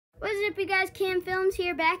is up, you guys? Cam Films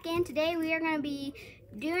here, back, and today we are going to be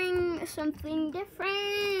doing something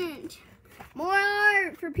different. More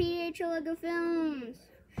art for PGHLFLIMS.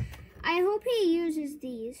 I hope he uses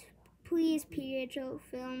these. Please,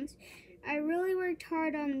 PGHLFLIMS. I really worked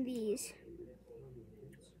hard on these.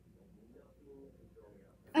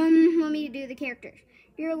 Let me do the characters.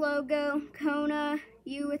 Your logo, Kona,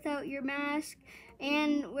 you without your mask,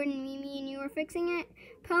 and when Mimi and you were fixing it,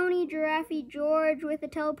 Pony, Giraffe, George with a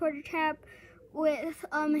teleporter tap with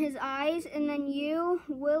his eyes, and then you,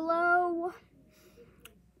 Willow,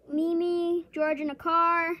 Mimi, George in a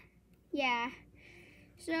car. Yeah.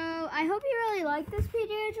 So I hope you really like this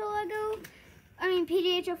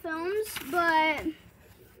PGHLFLIMS, but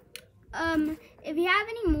if you have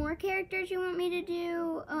any more characters you want me to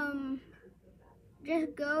do,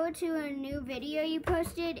 just go to a new video you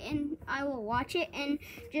posted and I will watch it and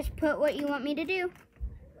just put what you want me to do.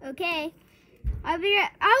 Okay. I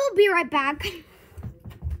will be right back.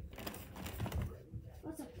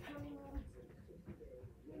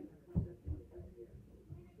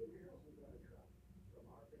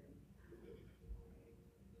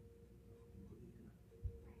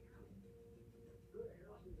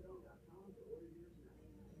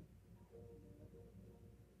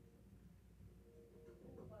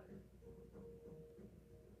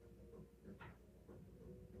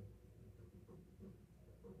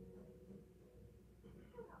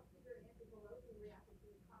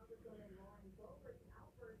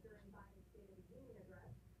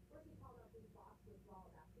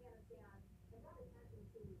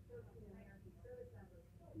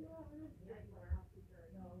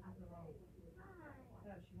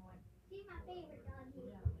 She's my favorite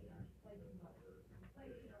doggy.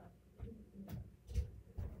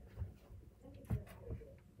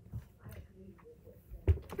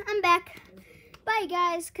 I'm back. Bye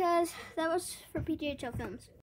guys, cause that was for PGHLFLIMS.